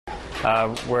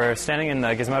We're standing in the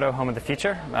Gizmodo home of the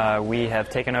future. We have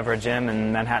taken over a gym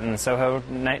in Manhattan Soho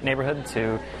neighborhood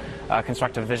to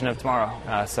construct a vision of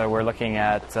tomorrow. So we're looking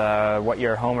at what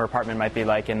your home or apartment might be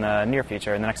like in the near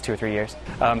future, in the next 2 or 3 years.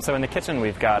 So in the kitchen,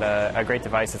 we've got a great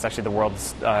device. It's actually the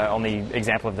world's only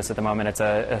example of this at the moment. It's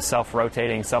a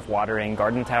self-rotating, self-watering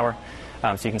garden tower.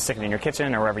 So you can stick it in your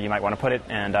kitchen or wherever you might want to put it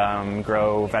and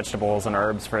grow vegetables and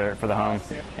herbs for the home.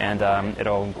 And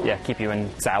it'll keep you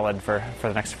in salad for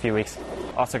the next few weeks.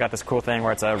 Also got this cool thing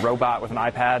where it's a robot with an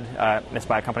iPad. It's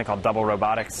by a company called Double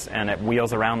Robotics, and it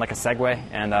wheels around like a Segway,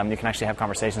 and you can actually have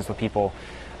conversations with people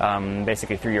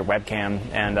basically through your webcam,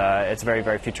 and it's very,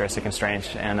 very futuristic and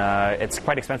strange. And it's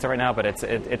quite expensive right now, but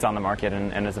it's on the market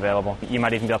and is available. You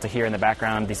might even be able to hear in the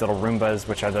background these little Roombas,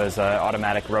 which are those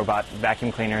automatic robot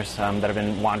vacuum cleaners that have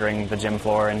been wandering the gym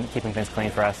floor and keeping things clean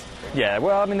for us. Yeah,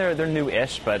 well, I mean they're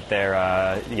new-ish, but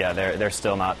they're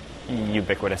still not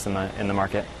ubiquitous in the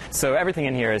market. So everything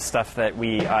in here is stuff that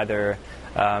we either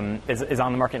is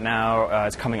on the market now,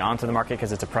 is coming onto the market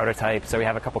because it's a prototype. So we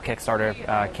have a couple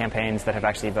Kickstarter campaigns that have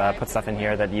actually put stuff in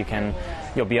here that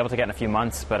you'll be able to get in a few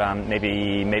months, but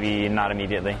maybe not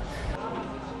immediately.